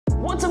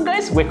What's up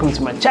guys, welcome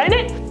to my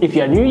channel. If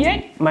you are new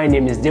here, my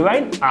name is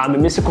Divine. I'm a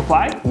musical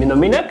choir,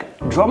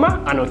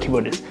 drummer and a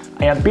keyboardist.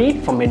 I have been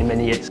for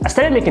many years. I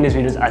started making these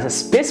videos as a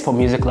space for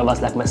music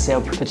lovers like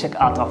myself to check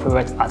out our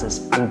favorite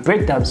artists and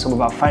break down some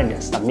of our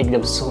findings that make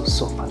them so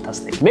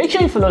fantastic. Make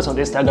sure you follow us on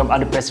Instagram at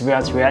the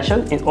Perseverance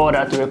Reaction in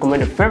order to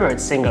recommend your favorite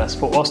singers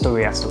for us to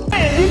react to.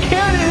 Hey, you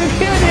killed it, you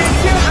killed it,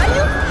 you killed it. Are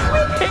you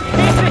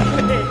freaking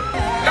kidding me?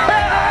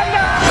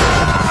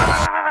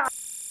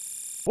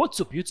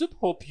 What's up YouTube?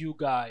 Hope you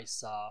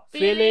guys are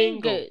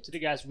feeling good. Today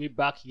guys, we're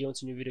back here on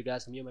a new video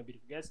guys. I'm here, my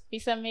beautiful guys.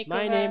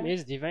 My name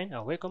is Divine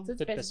and welcome to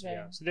the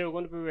Perseverance. Today we're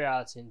going to be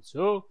reacting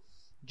to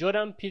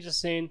Jordan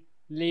Peterson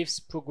leaves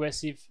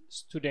progressive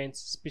students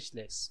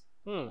speechless.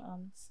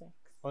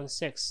 On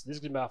sex. This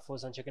is going to be our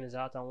first time checking this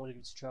out. I want to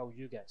give it a try with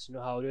you guys. You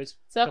know how it is.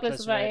 Let's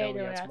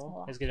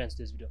get into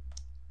this video.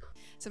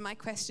 So my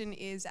question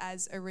is,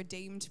 as a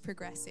redeemed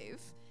progressive,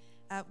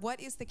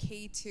 what is the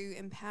key to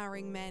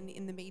empowering men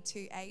in the Me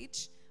Too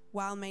age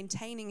while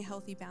maintaining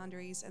healthy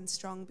boundaries and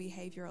strong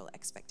behavioral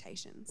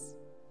expectations?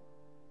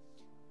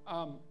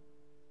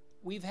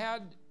 We've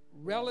had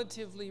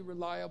relatively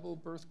reliable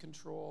birth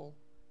control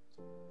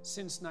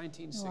since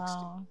 1960.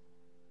 Wow.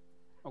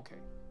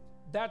 Okay,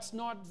 that's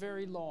not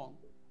very long.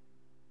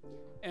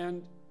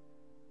 And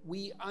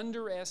we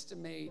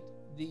underestimate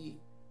the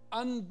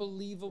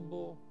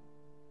unbelievable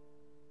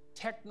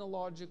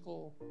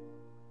technological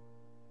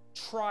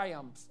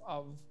triumph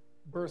of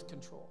birth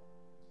control.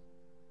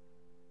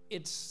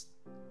 It's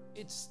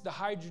the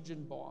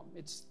hydrogen bomb,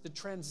 it's the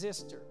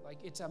transistor, like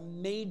it's a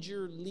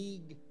major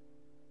league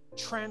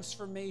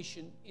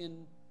transformation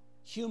in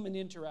human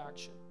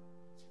interaction.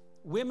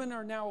 Women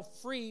are now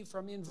free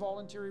from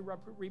involuntary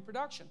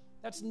reproduction.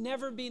 That's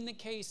never been the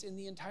case in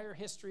the entire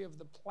history of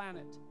the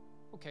planet.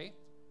 Okay,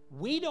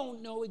 we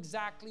don't know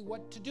exactly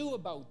what to do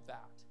about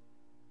that.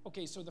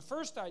 Okay, so the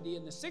first idea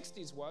in the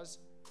 60s was,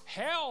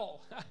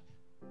 hell,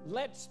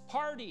 let's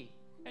party.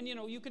 And you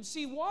know, you could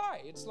see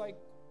why. It's like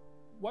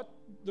what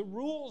the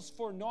rules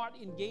for not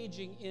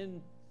engaging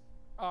in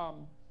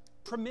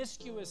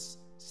promiscuous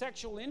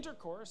sexual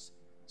intercourse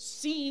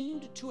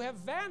seemed to have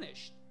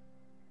vanished.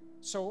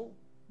 So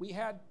we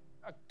had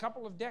a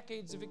couple of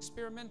decades of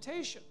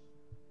experimentation.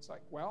 It's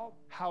like, well,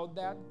 how'd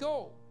that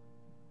go?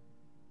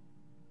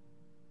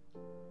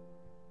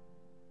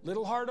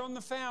 Little hard on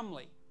the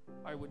family,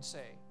 I would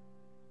say.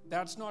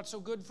 That's not so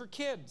good for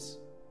kids.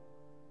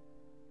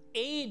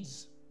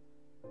 AIDS,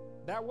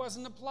 that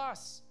wasn't a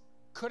plus.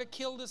 Could have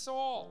killed us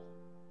all.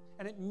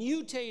 And it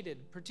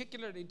mutated,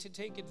 particularly to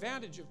take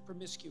advantage of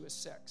promiscuous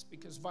sex,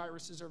 because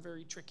viruses are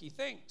very tricky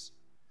things.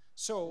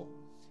 So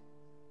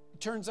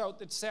it turns out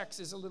that sex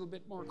is a little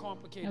bit more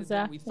complicated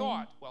than we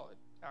thought. Well, it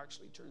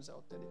actually turns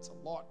out that it's a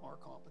lot more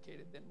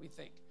complicated than we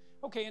think.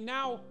 Okay, and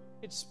now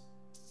it's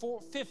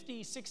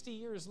 50, 60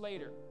 years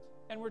later,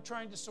 and we're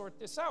trying to sort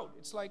this out.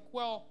 It's like,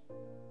 well,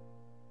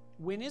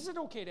 when is it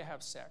okay to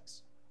have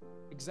sex?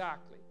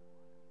 Exactly.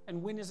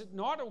 And when is it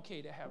not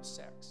okay to have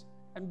sex?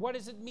 And what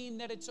does it mean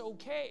that it's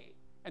okay?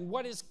 And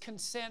what does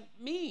consent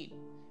mean?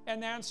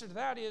 And the answer to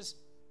that is,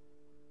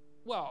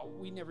 well,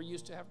 we never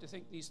used to have to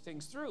think these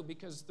things through,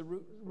 because the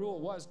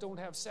rule was don't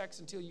have sex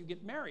until you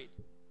get married.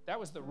 That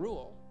was the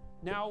rule.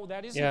 Now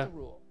that isn't the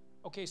rule.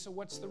 Okay, so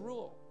what's the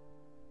rule?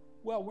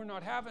 Well, we're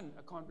not having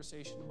a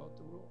conversation about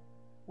the rule.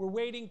 We're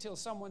waiting till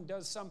someone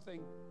does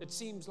something that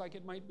seems like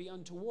it might be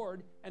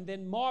untoward and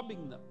then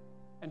mobbing them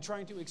and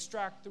trying to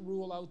extract the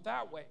rule out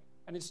that way.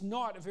 And it's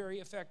not a very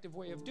effective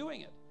way of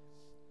doing it.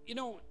 You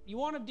know, you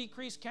want to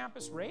decrease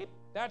campus rape?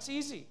 That's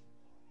easy.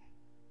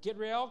 Get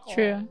rid of alcohol.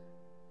 True.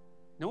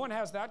 No one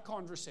has that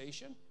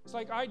conversation. It's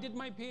like I did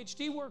my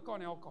PhD work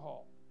on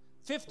alcohol.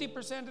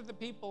 50% of the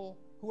people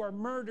who are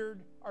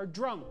murdered are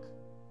drunk.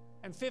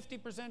 And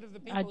 50% of the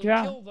people who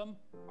kill them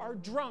are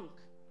drunk.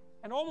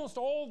 And almost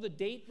all the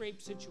date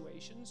rape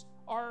situations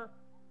are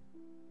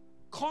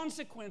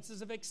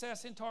consequences of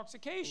excess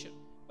intoxication.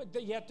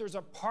 But yet there's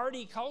a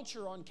party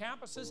culture on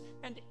campuses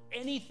and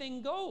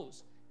anything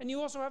goes. And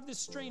you also have this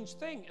strange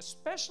thing,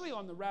 especially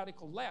on the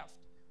radical left,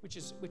 which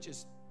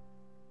is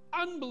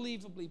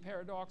unbelievably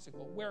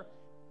paradoxical, where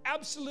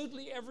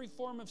absolutely every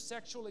form of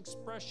sexual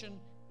expression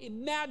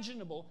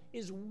imaginable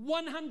is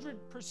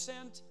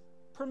 100%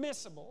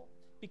 permissible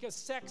because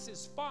sex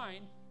is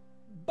fine,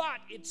 but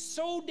it's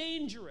so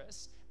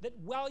dangerous that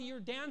while you're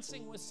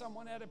dancing with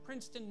someone at a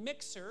Princeton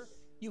mixer,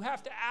 you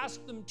have to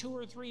ask them 2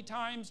 or 3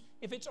 times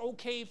if it's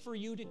okay for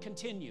you to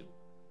continue.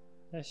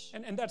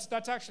 And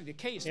that's actually the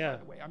case, by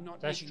the way. I'm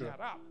not making that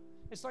up.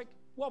 It's like,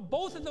 well,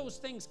 both of those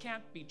things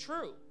can't be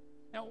true.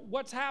 Now,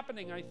 what's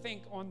happening, I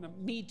think, on the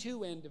Me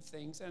Too end of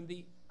things and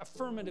the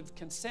affirmative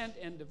consent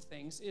end of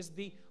things is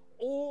the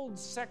old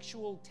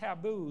sexual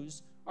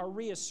taboos are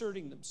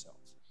reasserting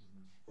themselves.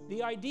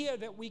 The idea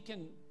that we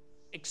can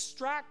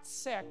extract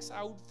sex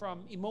out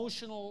from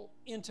emotional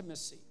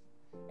intimacy,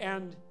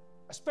 and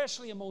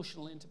especially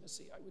emotional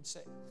intimacy, I would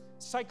say,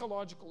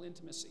 psychological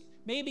intimacy,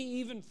 maybe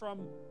even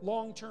from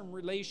long-term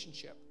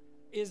relationship,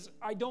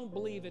 I don't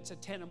believe it's a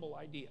tenable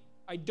idea.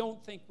 I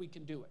don't think we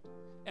can do it.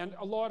 And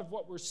a lot of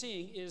what we're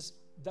seeing is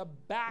the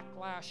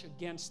backlash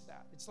against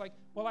that. It's like,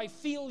 well, I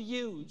feel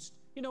used.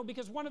 You know,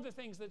 because one of the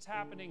things that's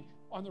happening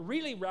on the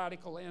really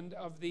radical end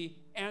of the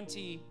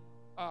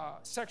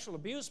anti-sexual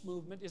abuse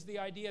movement is the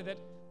idea that,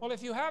 well,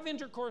 if you have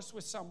intercourse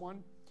with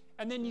someone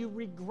and then you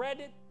regret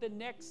it the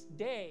next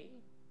day,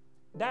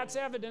 that's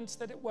evidence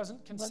that it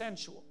wasn't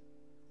consensual.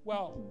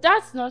 Well,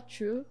 that's not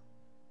true.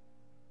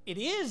 It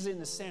is,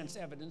 in a sense,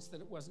 evidence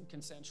that it wasn't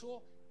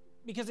consensual,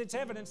 because it's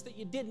evidence that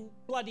you didn't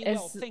bloody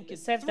well think it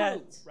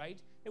through, right?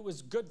 It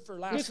was good for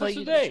last night,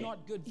 it's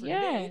not good for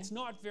today. It's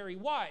not very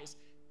wise.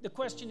 The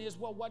question is,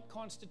 well, what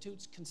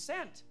constitutes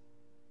consent?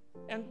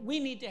 And we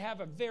need to have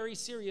a very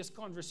serious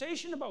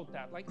conversation about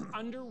that. Like,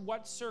 under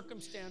what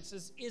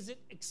circumstances is it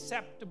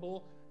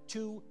acceptable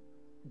to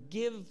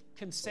give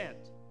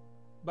consent?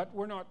 But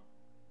we're not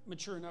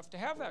mature enough to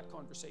have that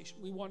conversation.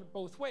 We want it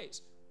both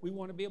ways. We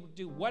want to be able to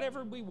do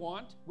whatever we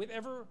want, with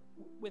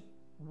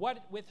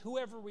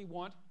whoever we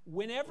want,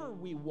 whenever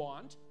we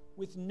want,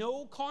 with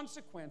no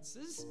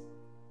consequences,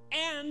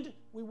 and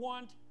we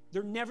want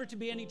there never to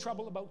be any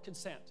trouble about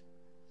consent.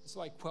 It's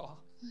like,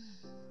 well,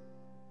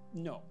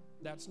 no,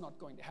 that's not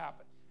going to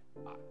happen.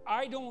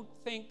 I don't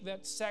think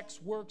that sex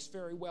works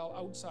very well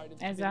outside of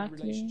committed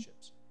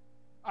relationships.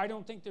 I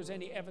don't think there's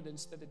any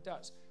evidence that it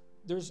does.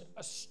 There's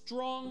a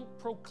strong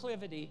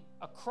proclivity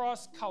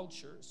across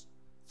cultures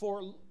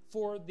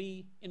for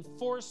the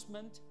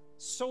enforcement,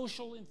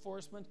 social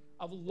enforcement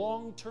of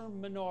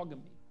long-term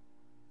monogamy.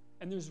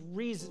 And there's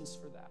reasons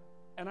for that.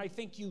 And I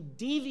think you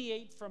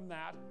deviate from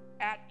that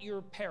at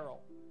your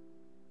peril.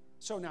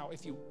 So now,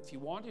 if you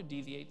want to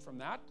deviate from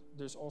that,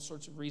 there's all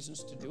sorts of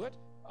reasons to do it.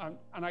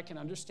 And I can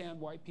understand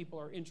why people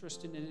are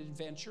interested in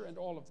adventure and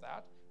all of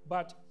that.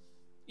 But,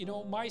 you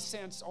know, my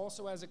sense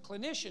also as a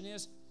clinician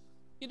is,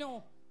 you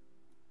know,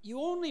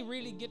 you only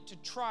really get to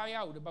try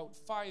out about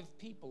 5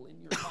 people in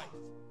your life.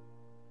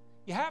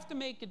 You have to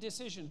make a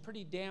decision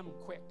pretty damn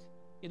quick.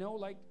 You know,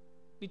 like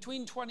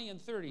between 20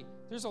 and 30,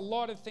 there's a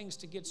lot of things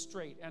to get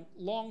straight. And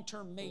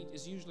long-term mate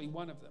is usually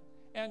one of them.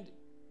 And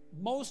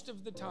most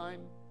of the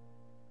time,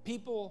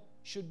 people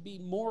should be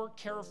more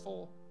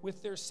careful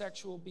with their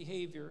sexual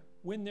behavior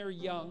when they're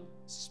young,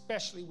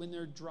 especially when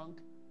they're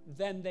drunk,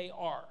 than they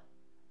are.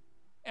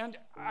 And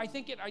I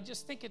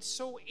just think it's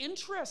so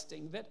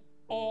interesting that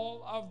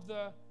all of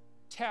the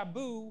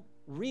taboo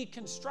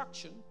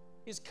reconstruction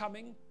is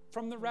coming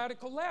from the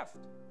radical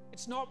left.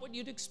 It's not what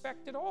you'd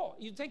expect at all.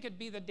 You'd think it'd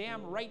be the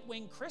damn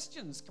right-wing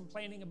Christians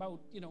complaining about,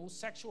 you know,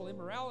 sexual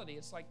immorality.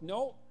 It's like,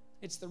 no,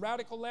 it's the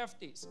radical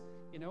lefties,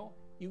 you know.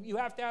 You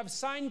have to have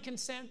signed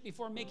consent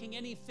before making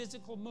any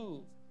physical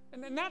move.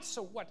 And then that's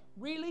so what?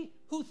 Really?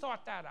 Who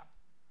thought that up?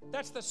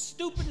 That's the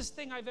stupidest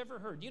thing I've ever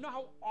heard. You know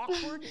how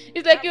awkward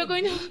it's like you're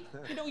going to...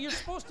 You know, you're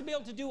supposed to be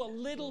able to do a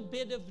little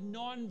bit of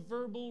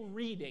nonverbal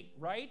reading,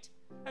 right?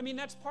 I mean,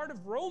 that's part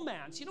of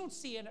romance. You don't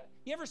see it.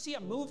 You ever see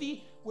a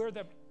movie where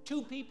the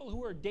 2 people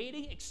who are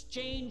dating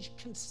exchange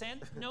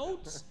consent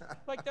notes?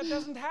 Like, that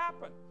doesn't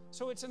happen.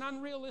 So it's an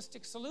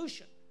unrealistic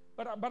solution.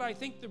 But I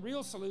think the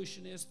real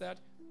solution is that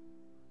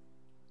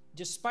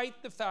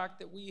despite the fact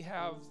that we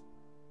have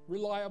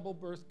reliable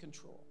birth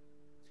control,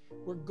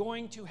 we're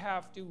going to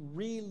have to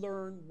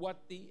relearn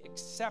what the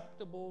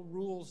acceptable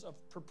rules of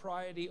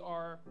propriety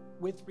are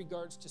with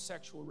regards to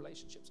sexual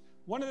relationships.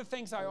 One of the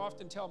things I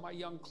often tell my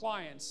young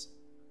clients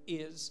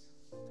is,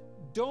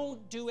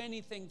 don't do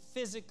anything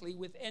physically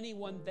with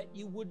anyone that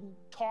you wouldn't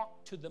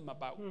talk to them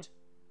about.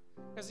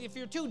 Because if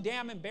you're too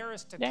damn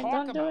embarrassed to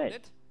talk about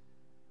it,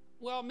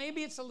 well,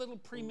 maybe it's a little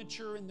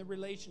premature in the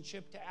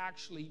relationship to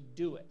actually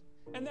do it.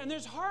 And then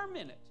there's harm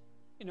in it.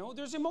 You know,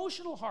 there's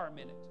emotional harm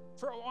in it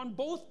on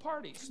both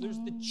parties. There's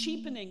the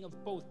cheapening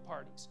of both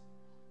parties.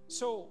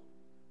 So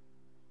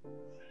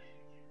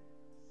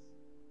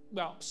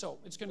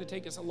it's going to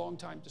take us a long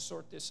time to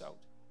sort this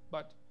out.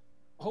 But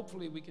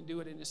hopefully we can do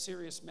it in a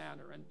serious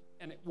manner,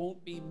 and it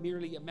won't be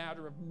merely a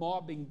matter of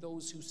mobbing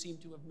those who seem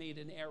to have made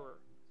an error.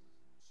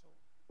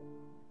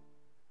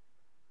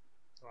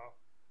 Wow.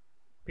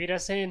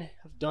 Peterson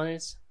have done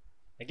it.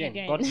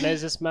 Again. God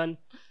bless this man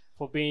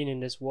for being in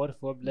this world,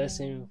 for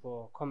blessing,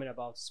 for coming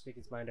about to speak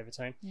his mind every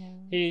time.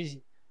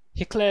 He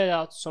cleared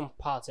out some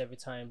parts every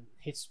time.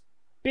 He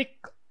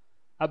speak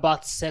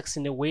about sex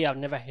in a way I've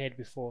never heard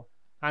before,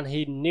 and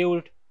he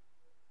nailed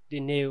the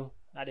nail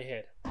at the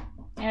head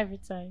every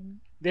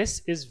time.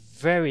 This is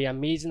very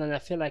amazing, and I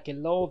feel like a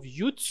lot of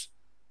youths,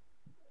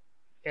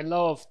 a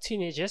lot of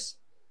teenagers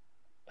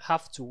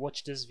have to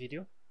watch this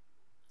video.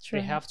 They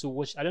have to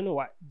watch. I don't know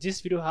why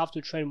this video have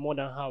to trend more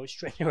than how it's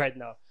trending right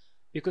now,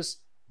 because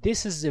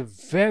this is a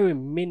very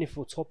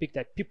meaningful topic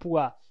that people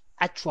are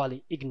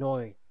actually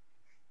ignoring.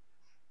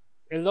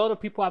 A lot of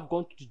people have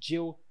gone to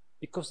jail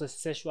because of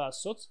sexual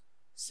assault,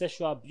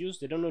 sexual abuse.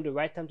 They don't know the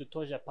right time to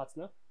touch their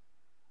partner.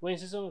 When you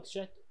see someone,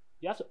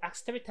 you have to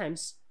ask 3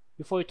 times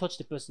before you touch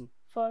the person.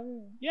 For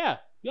real? Yeah,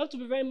 you have to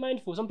be very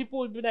mindful. Some people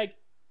will be like,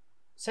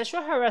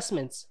 sexual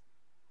harassment.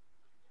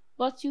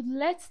 But you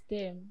let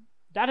them.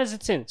 That is the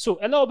thing. So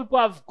a lot of people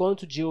have gone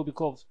to jail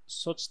because of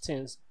such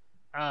things,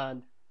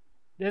 and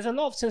there's a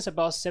lot of things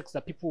about sex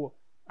that people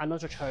are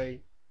not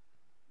actually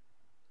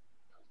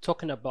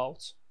talking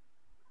about.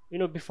 You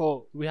know,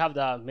 before we have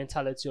the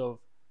mentality of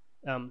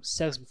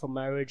sex before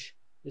marriage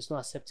is not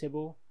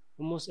acceptable.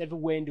 Almost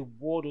everywhere in the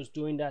world is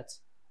doing that.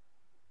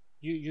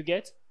 You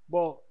get?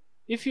 But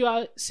if you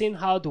are seeing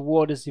how the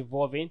world is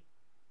evolving,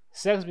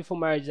 sex before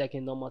marriage is like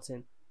a normal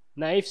thing.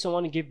 Now, if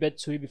someone give birth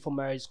to you before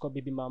marriage, it's called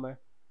baby mama.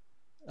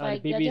 And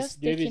Like the they're baby just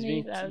is taking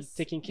being it as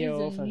taken care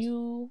this of, is a and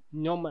new,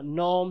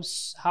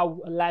 norms,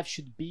 how life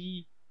should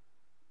be.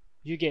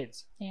 You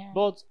get? yeah.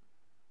 But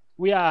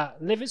we are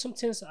leaving some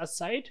things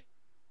aside.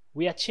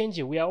 We are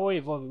changing. We are all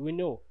evolving. We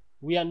know.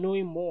 We are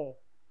knowing more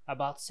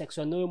about sex.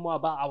 We are knowing more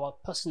about our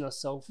personal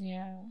self.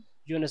 Yeah.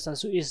 You understand?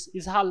 So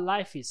it's how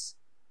life is.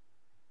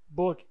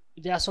 But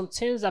there are some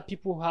things that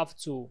people have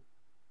to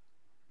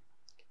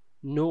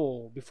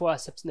know before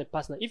accepting a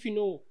partner. If you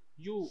know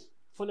you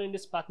following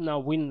this partner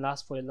won't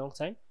last for a long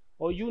time,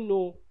 or you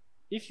know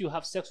if you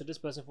have sex with this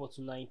person for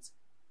tonight,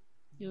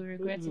 You you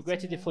regret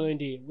regret it the yeah. following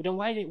day. Then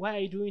why are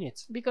you doing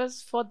it?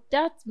 Because for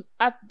that,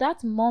 at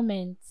that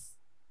moment,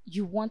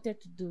 you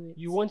wanted to do it.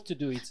 You want to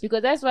do it.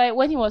 Because that's why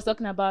when he was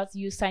talking about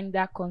you signing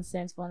that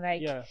consent form,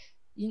 like Yeah.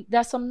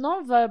 there's some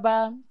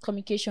non-verbal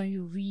communication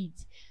you read.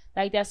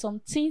 Like there's some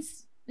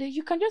things that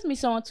you can just meet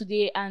someone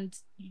today and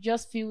you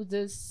just feel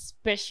this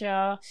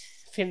special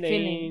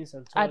Feelings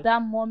and at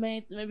that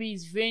moment. Maybe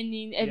it's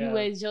raining,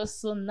 everywhere is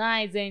just so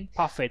nice, and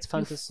perfect you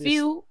fantasy.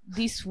 feel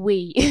this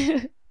way.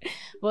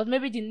 But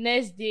maybe the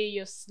next day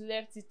you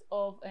slept it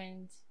off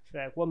and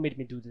Like, what made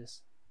me do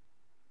this?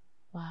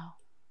 wow.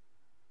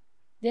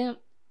 Then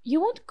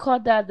you won't call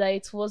that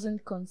it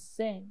wasn't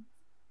consent.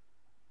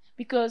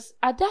 Because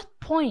at that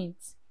point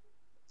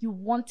you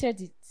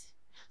wanted it.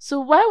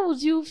 So why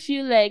would you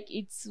feel like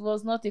it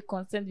was not a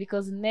consent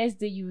because the next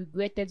day you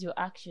regretted your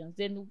actions?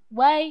 Then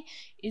why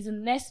is the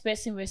next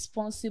person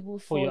responsible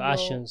For your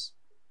actions.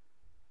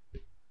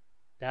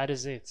 That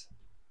is it.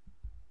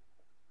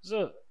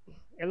 So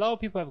a lot of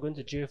people have gone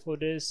to jail for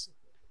this.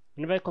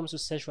 Whenever it comes to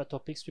sexual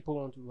topics, people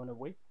want to run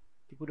away.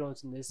 People don't want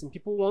to listen.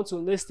 People want to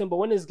listen, but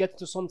when it's getting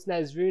to something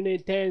that is really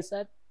intense,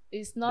 that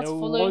is not they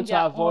following want to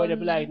their avoid. They'll own...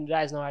 be like,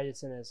 that is not how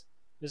it is.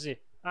 You see,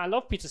 I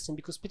love Peterson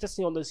because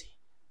Peterson always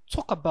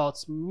talk about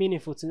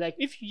meaningful things. Like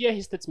if you hear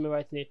his statement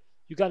right there,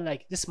 you got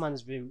like, this man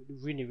is really,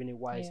 really, really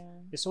wise. Yeah.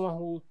 There's someone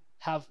who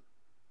have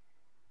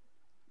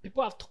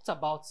people have talked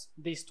about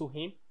this to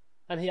him,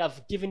 and he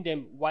have given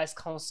them wise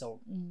counsel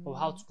of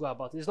how to go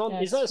about it. It's not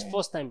his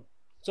first time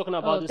talking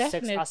about the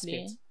sex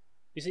aspect.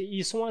 You see,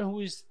 he's someone who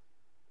is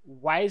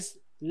wise,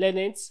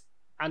 learned,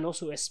 and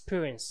also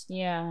experienced.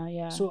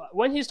 Yeah. So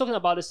when he's talking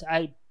about this,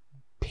 I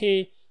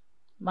pay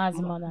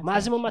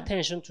maximum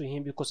attention to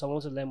him because I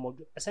want to learn more.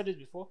 I said it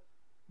before.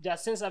 There are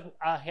things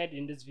I heard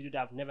in this video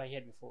that I've never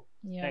heard before.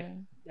 Yeah.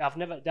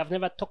 Like they've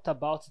never talked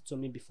about it to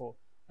me before,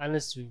 and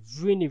it's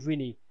really,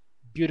 really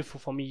beautiful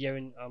for me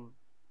hearing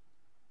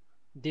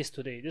this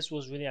today. This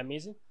was really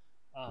amazing.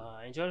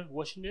 I enjoyed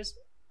watching this,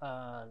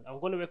 and I'm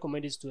going to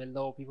recommend this to a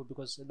lot of people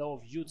because a lot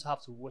of youth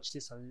have to watch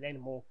this and learn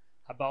more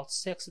about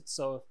sex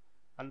itself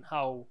and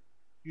how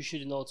you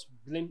should not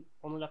blame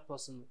another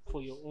person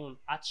for your own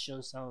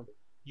actions and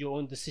your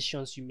own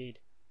decisions you made.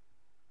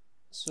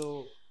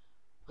 So,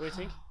 what do you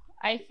think?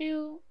 I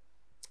feel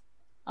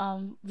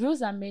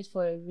rules are made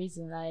for a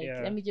reason. Like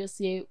let me just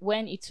say,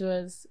 when it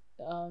was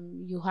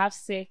you have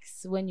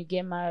sex when you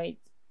get married,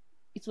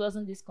 it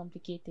wasn't this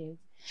complicated.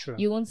 Sure.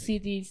 You won't see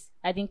this,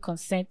 I didn't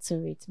consent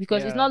to it,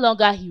 because it's no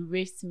longer he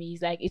raped me.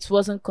 It's like it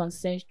wasn't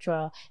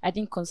consensual. I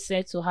didn't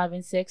consent to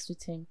having sex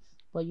with him,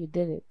 but you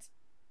did it.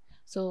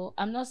 So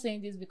I'm not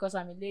saying this because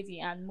I'm a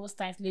lady, and most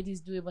times ladies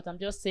do it, but I'm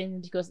just saying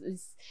it because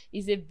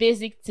it's a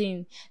basic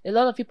thing. A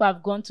lot of people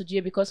have gone to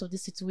jail because of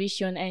this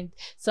situation, and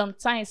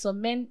sometimes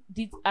some men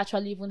did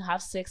actually even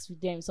have sex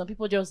with them. Some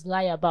people just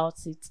lie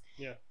about it.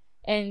 Yeah.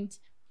 And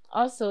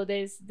also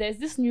there's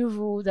this new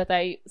rule that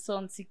I saw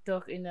on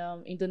TikTok in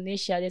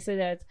Indonesia. They said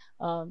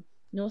that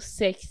no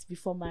sex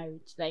before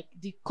marriage. Like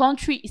the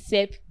country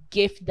itself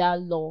gave that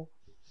law.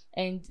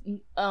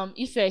 And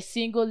if you're a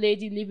single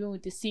lady living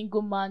with a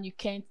single man, you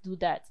can't do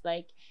that.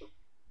 Like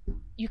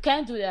you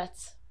can't do that.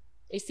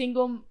 A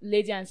single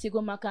lady and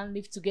single man can't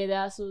live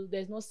together, so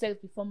there's no sex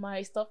before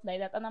marriage, stuff like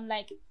that. And I'm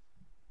like,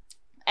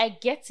 I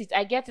get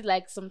it.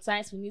 Like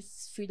sometimes we need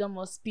freedom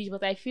of speech,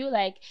 but I feel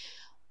like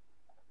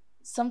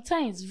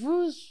sometimes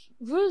rules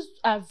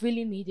are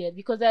really needed,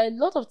 because there are a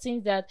lot of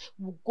things that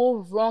will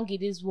go wrong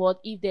in this world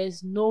if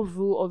there's no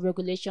rule or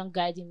regulation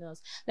guiding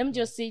us. Let me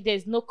just say,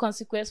 there's no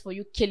consequence for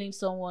you killing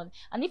someone,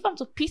 and if I'm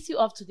to piss you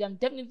off today, I'm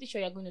definitely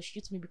sure you're going to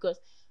shoot me, because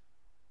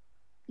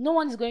no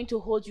one is going to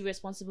hold you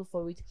responsible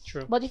for it.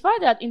 True. But the fact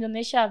that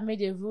Indonesia have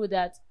made a rule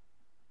that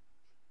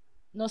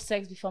no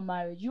sex before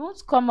marriage, you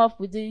won't come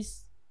up with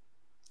this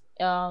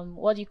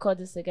what do you call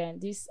this again,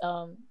 this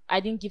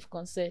I didn't give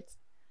consent,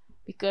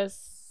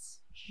 because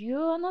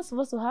you're not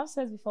supposed to have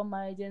sex before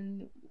marriage.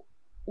 And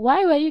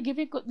why were you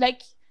giving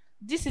like,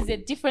 this is a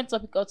different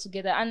topic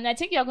altogether. And I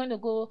think you're going to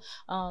go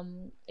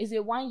is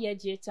a 1 year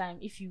jail time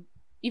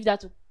if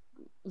that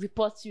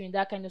report you in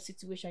that kind of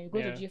situation. You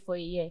go to jail for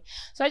a year.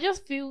 So I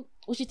just feel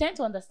we should tend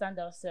to understand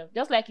ourselves.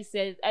 Just like he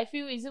said, I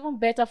feel it's even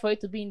better for you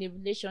to be in a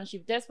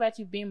relationship, despite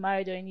you being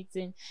married or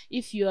anything.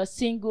 If you are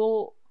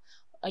single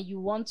and you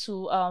want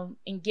to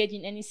engage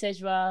in any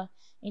sexual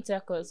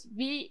intercourse,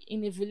 be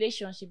in a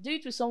relationship. Do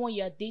it with someone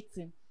you are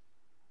dating.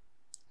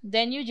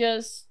 Then you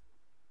just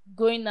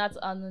going out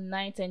on the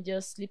night and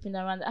just sleeping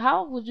around.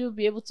 How would you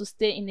be able to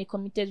stay in a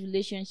committed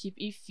relationship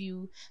if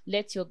you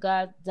let your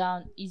guard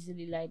down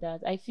easily like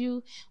that? I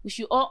feel we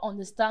should all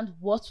understand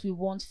what we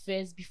want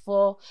first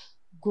before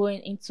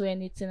going into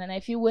anything. And I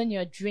feel when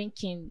you're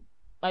drinking,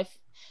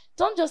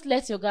 don't just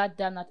let your guard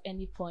down at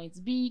any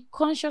point. Be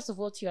conscious of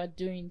what you are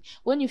doing.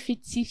 When you feel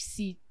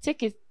tipsy,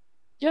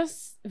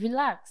 just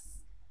relax.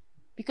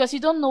 Because you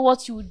don't know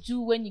what you will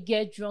do when you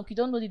get drunk. You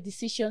don't know the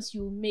decisions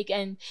you will make.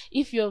 And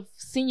if you've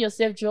seen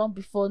yourself drunk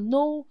before,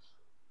 know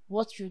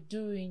what you're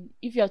doing.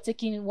 If you're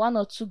taking 1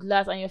 or 2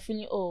 glasses and you're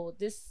feeling, oh,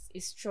 this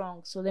is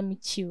strong, so let me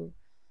chill.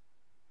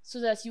 So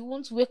that you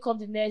won't wake up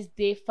the next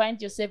day, find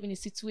yourself in a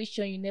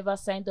situation you never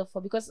signed up for.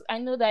 Because I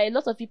know that a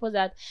lot of people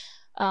that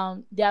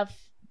they have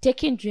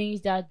taken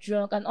drinks, they are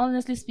drunk, and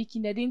honestly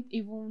speaking, they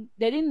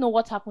didn't know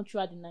what happened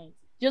throughout the night.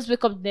 Just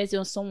wake up the next day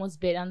on someone's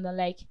bed and they're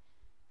like,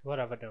 what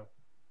have I done?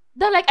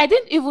 They're like, I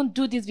didn't even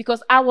do this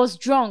because I was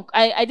drunk.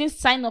 I didn't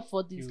sign up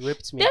for this. You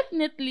whipped me.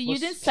 Definitely, you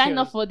didn't sign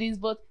up for this,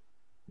 but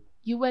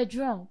you were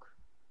drunk.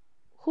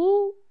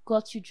 Who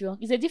got you drunk?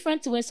 It's a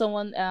different thing when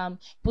someone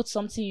puts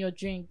something in your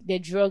drink, they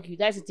drug you.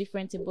 That's a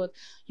different thing. But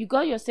you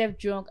got yourself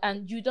drunk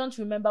and you don't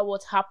remember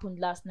what happened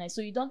last night. So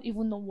you don't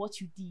even know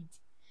what you did.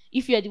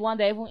 If you're the one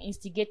that even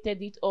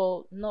instigated it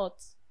or not.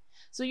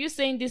 So you're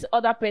saying this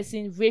other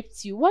person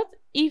raped you. What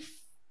if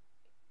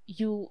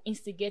you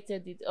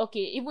instigated it? Okay,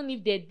 even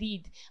if they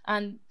did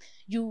and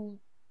you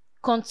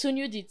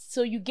continued it,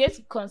 so you gave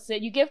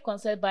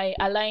consent by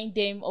allowing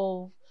them,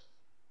 or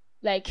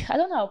like, I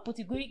don't know how to put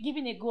it,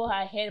 giving a go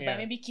ahead by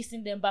maybe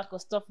kissing them back or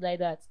stuff like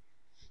that.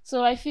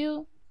 So I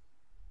feel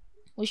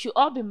we should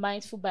all be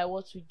mindful by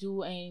what we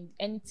do and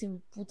anything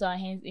we put our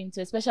hands into,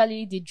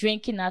 especially the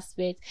drinking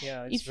aspect.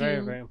 Yeah, it's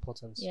very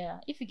important. Yeah,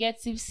 if you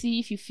get tipsy,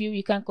 if you feel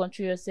you can't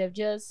control yourself,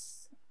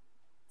 just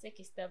take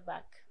a step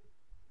back.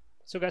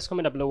 So guys,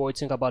 comment down below what you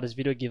think about this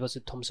video. Give us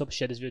a thumbs up,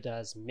 share this video to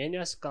as many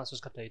as can,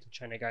 subscribe to our YouTube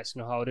channel, guys.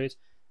 You know how it is.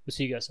 We'll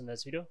see you guys in the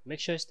next video. Make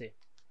sure you stay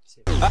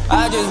safe.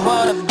 I just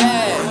want a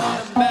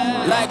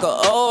bag, like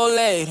an old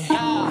lady.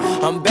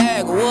 I'm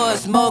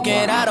backwoods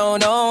smoking, I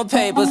don't own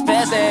papers,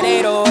 pass that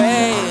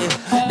 808.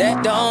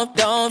 That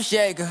don't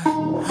shake her.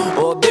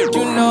 Oh bitch,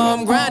 you know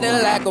I'm grinding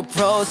like a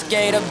pro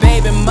skater.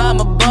 Baby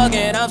mama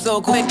bugging, I'm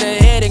so quick to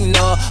hit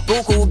ignore.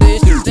 Buku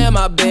bitches in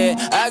my bed,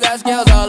 I got scales all